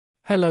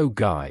Hello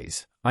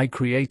guys, I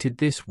created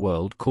this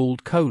world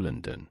called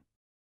Colondon.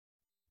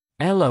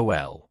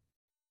 LOL.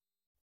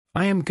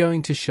 I am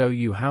going to show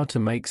you how to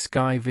make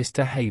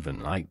SkyVista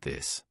Haven like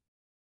this.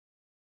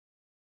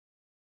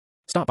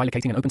 Start by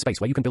locating an open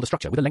space where you can build a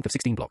structure with a length of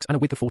 16 blocks and a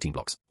width of 14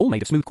 blocks, all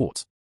made of smooth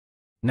quartz.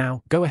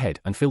 Now, go ahead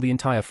and fill the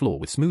entire floor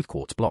with smooth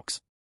quartz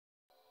blocks.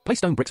 Place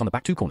stone bricks on the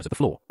back two corners of the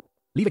floor.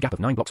 Leave a gap of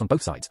 9 blocks on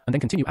both sides, and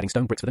then continue adding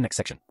stone bricks for the next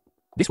section.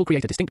 This will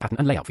create a distinct pattern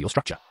and layout for your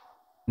structure.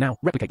 Now,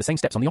 replicate the same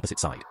steps on the opposite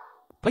side.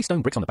 Place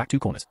stone bricks on the back two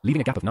corners,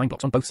 leaving a gap of 9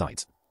 blocks on both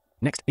sides.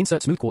 Next,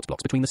 insert smooth quartz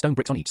blocks between the stone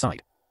bricks on each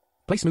side.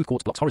 Place smooth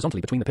quartz blocks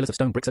horizontally between the pillars of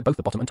stone bricks at both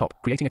the bottom and top,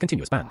 creating a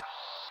continuous band.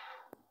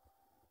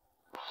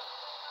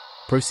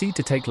 Proceed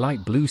to take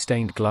light blue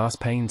stained glass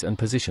panes and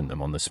position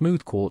them on the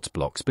smooth quartz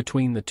blocks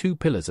between the two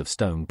pillars of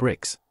stone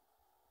bricks.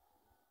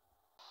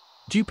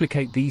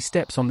 Duplicate these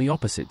steps on the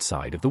opposite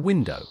side of the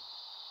window.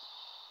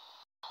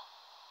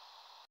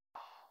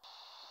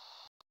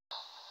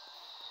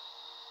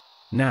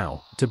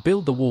 Now, to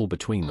build the wall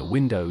between the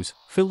windows,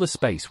 fill the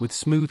space with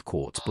smooth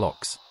quartz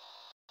blocks.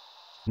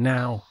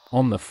 Now,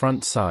 on the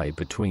front side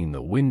between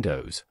the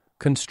windows,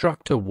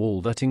 construct a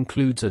wall that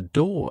includes a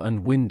door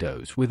and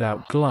windows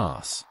without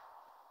glass.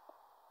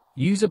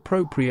 Use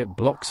appropriate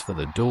blocks for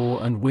the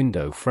door and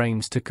window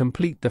frames to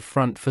complete the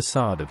front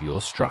facade of your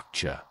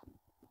structure.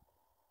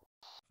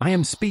 I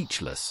am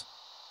speechless.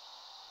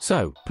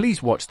 So,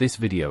 please watch this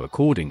video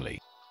accordingly.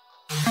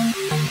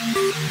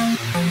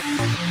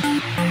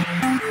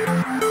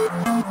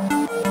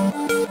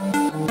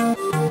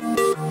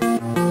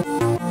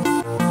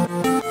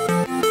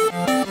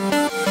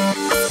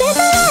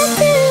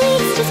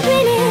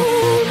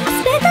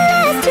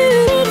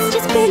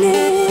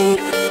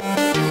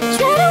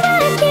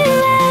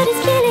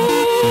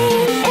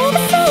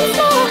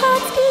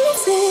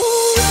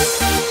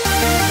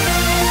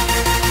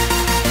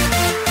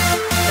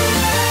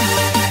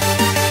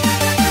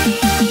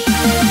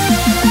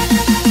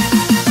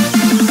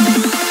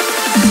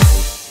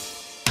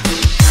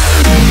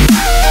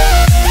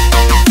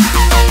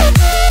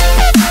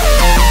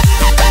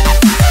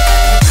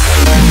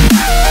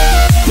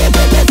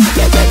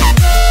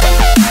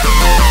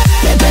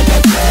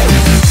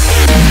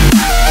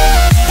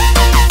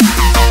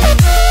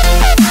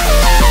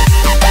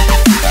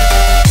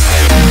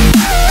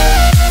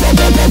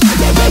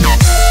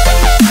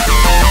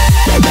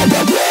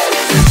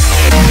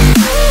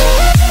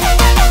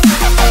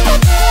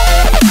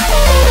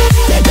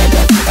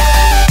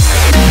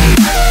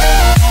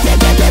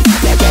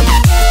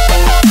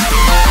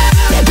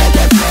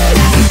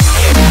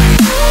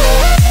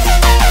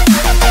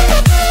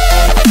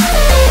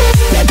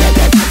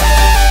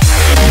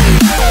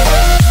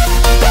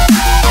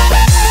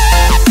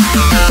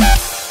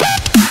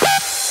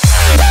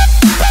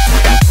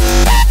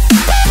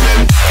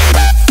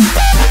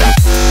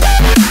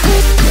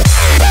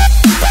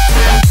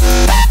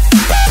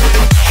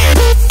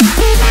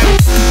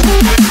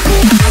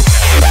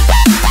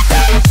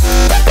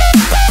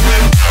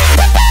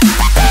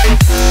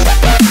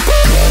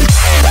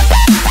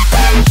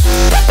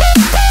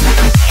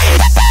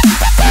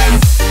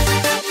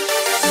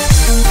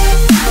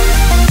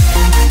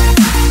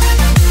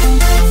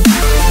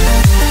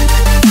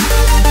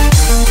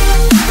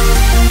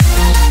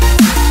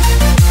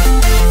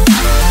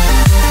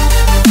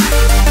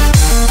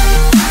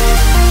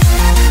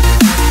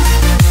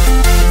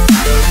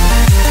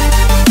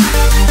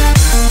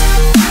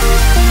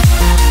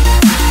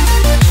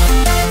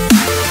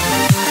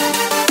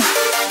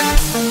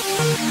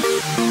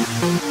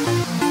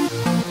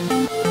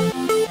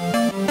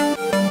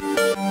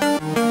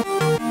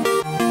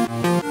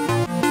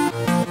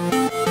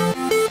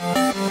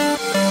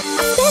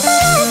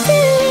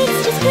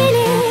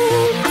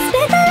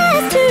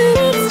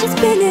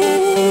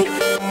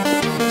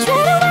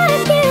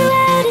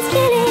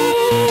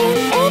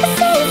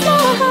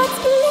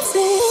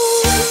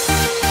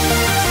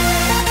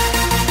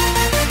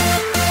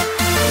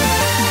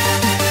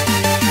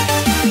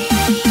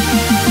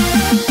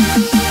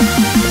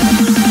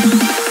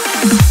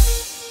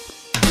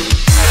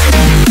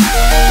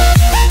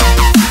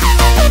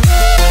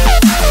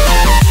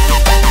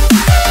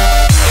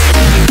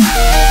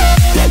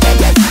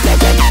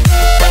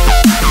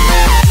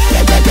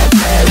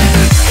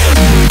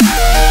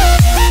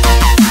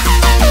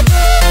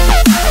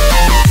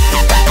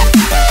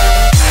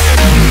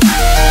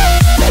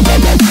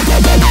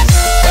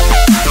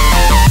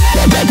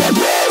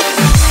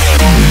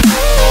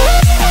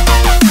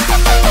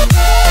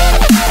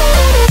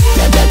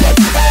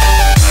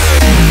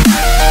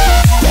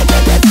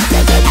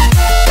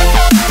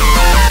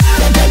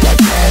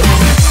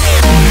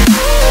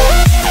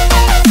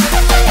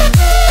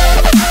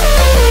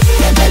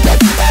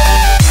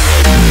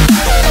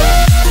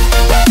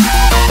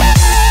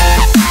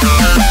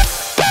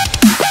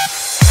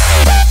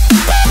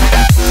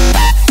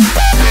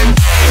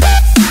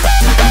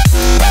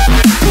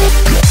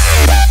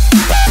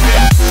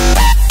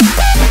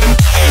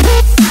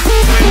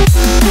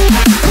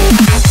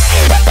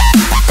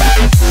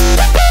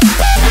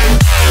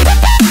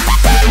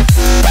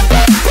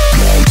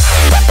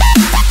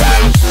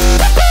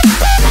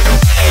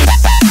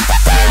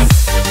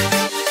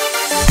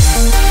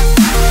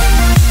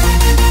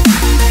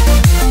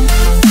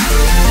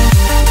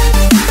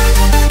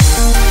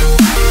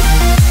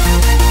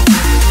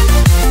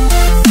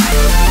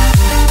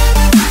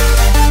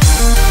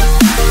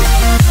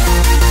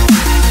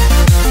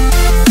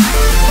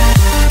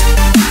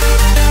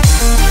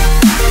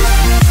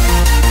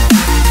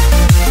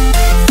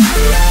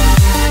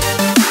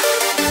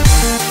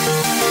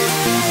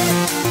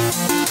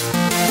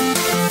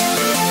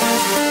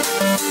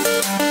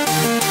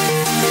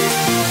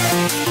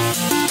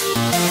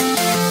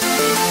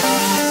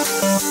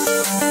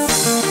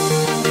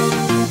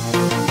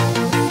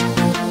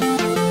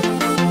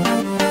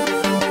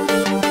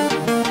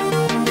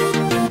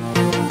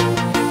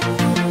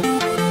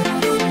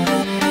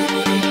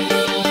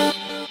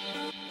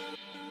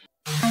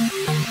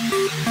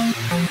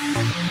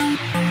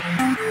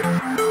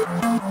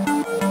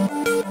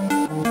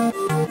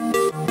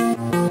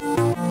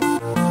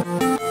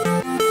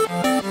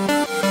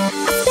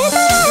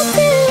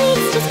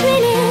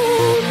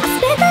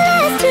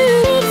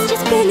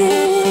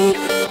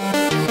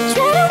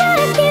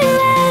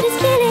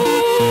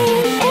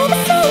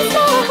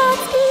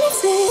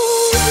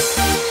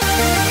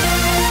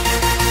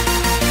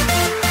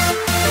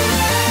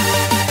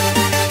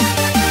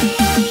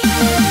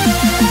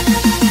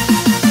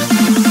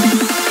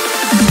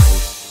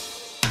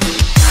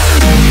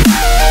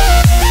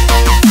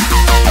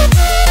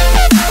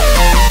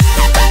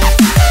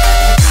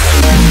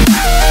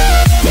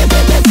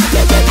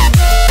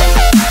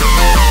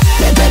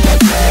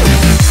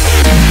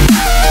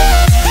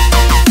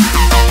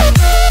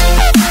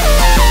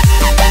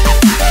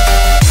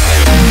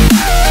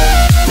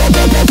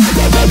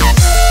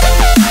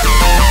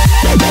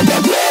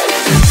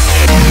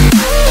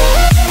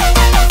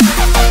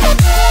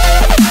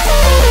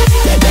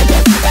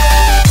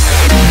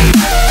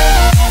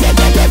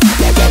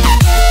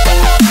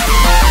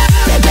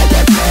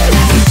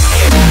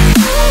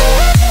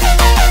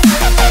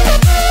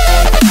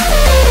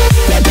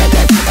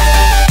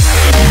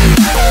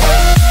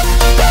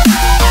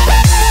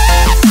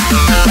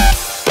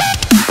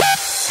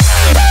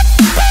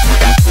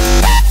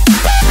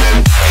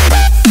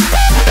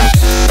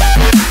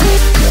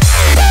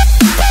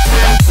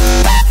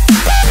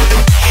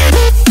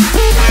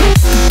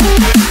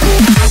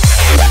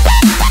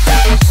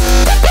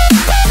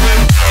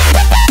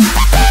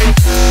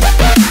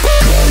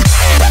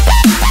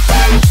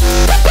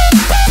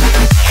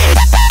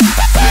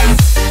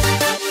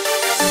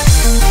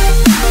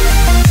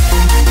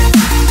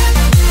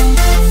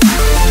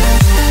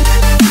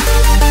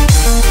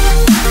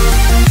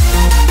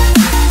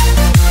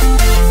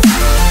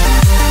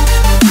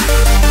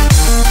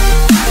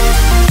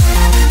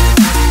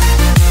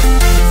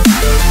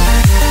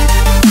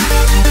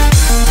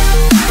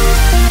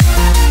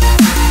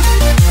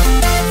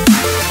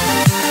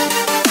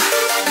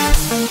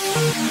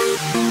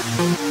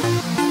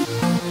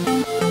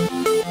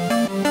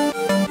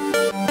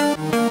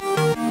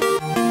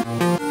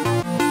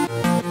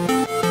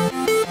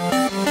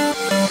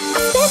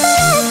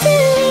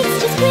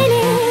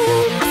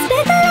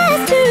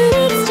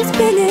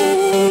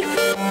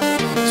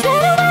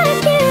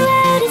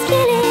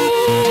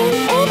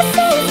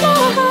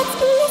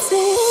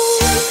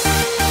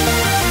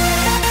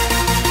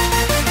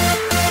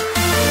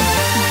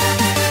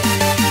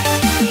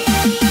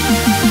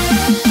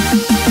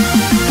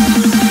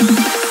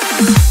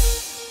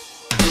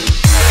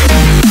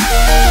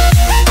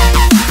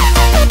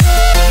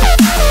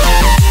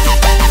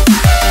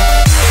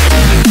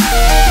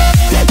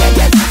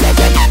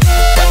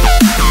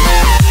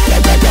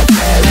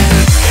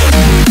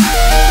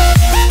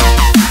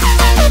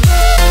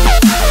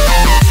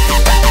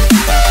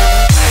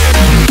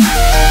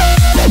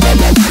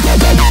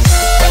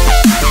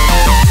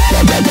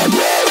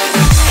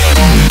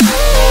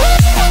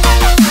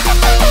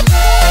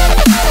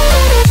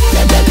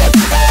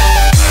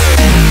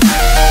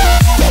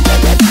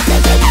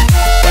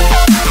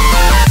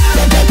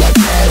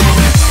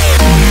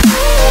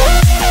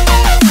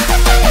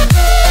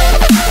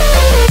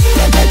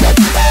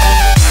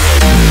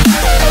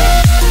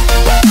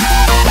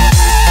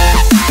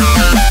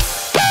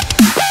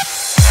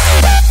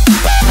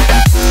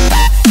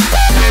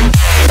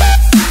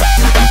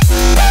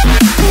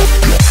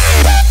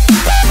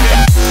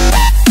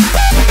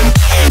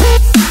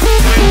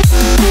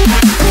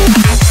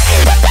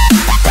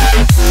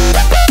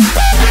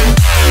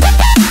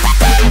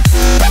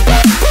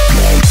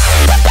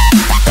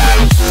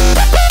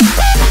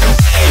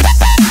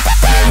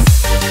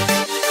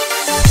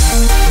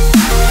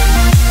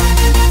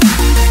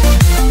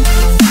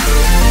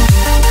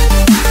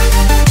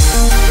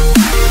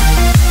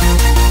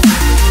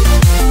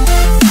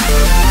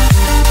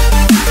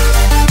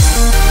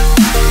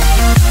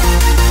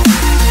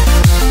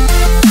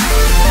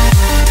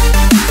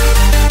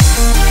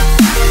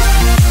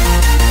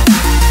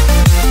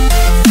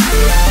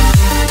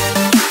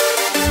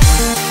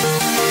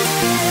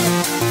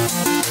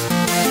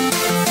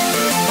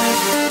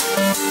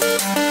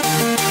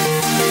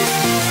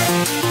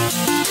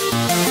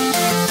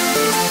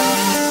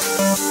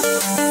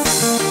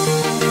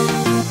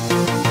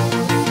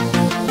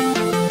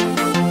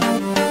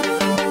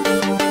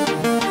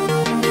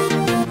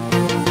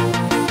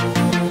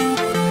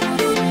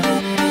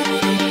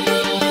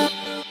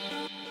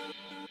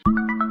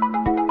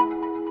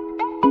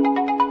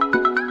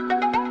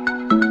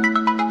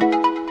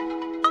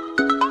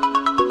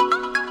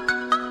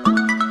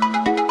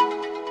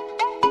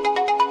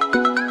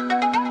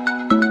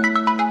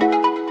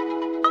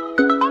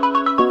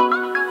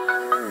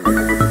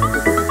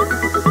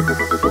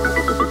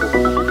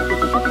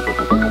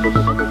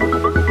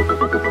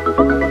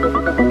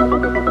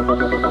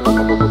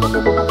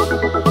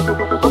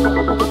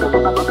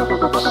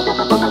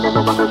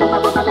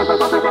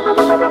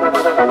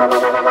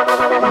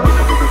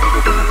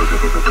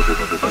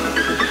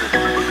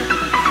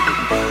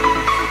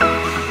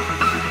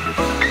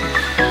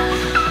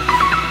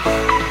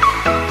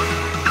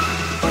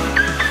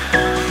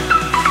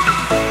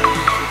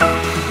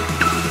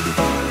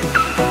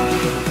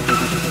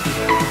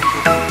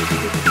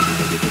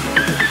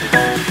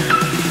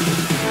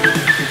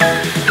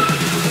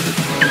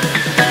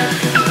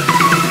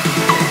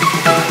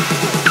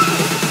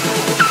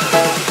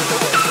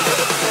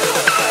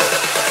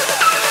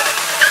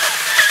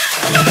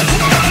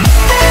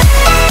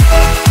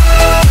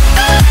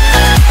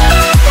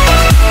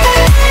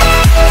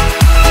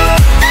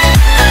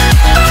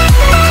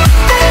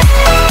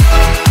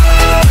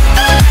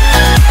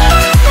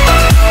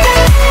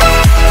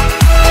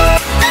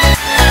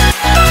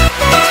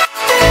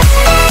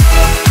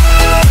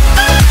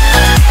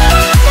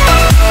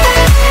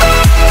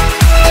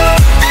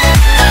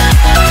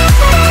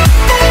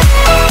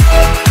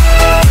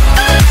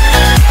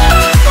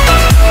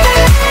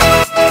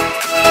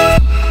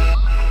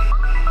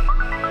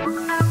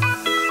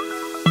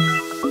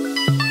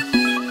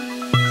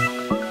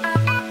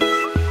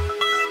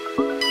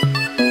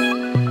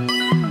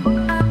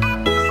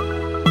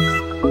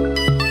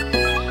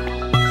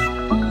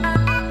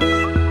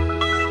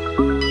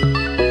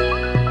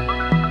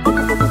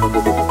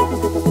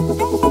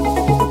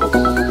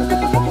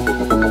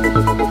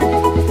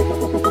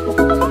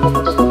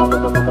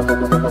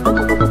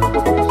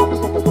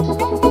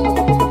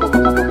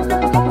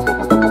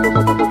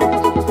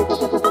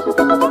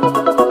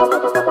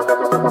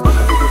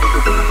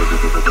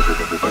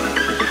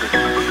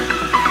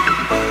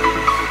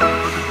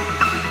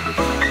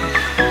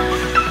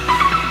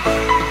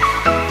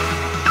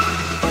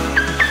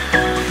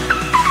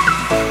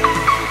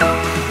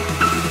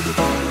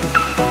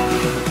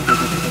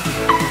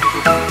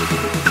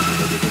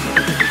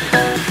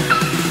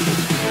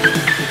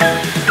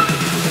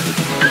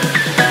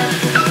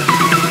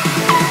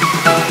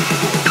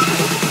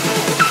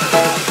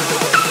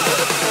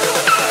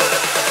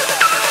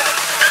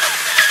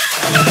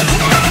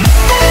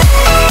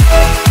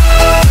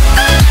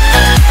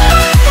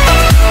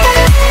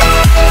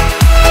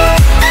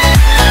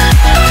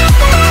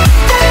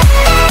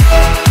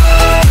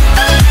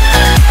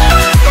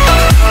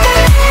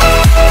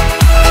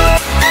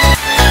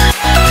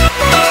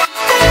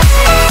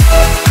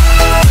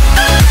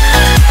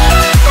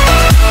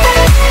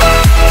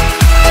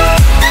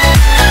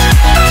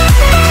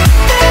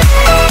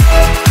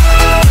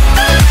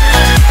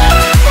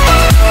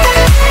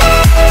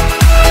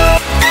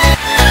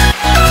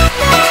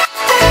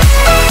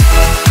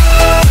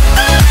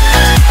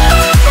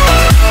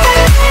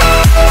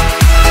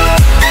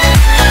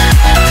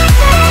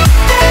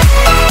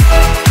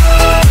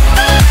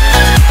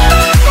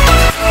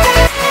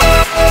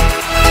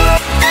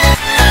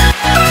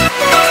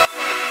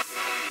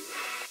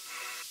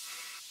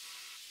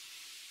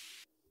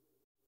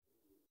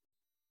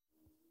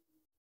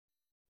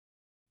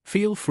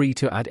 Feel free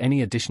to add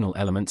any additional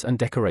elements and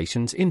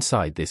decorations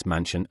inside this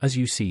mansion as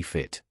you see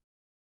fit.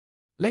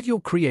 Let your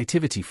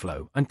creativity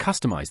flow and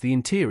customize the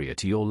interior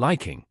to your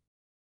liking.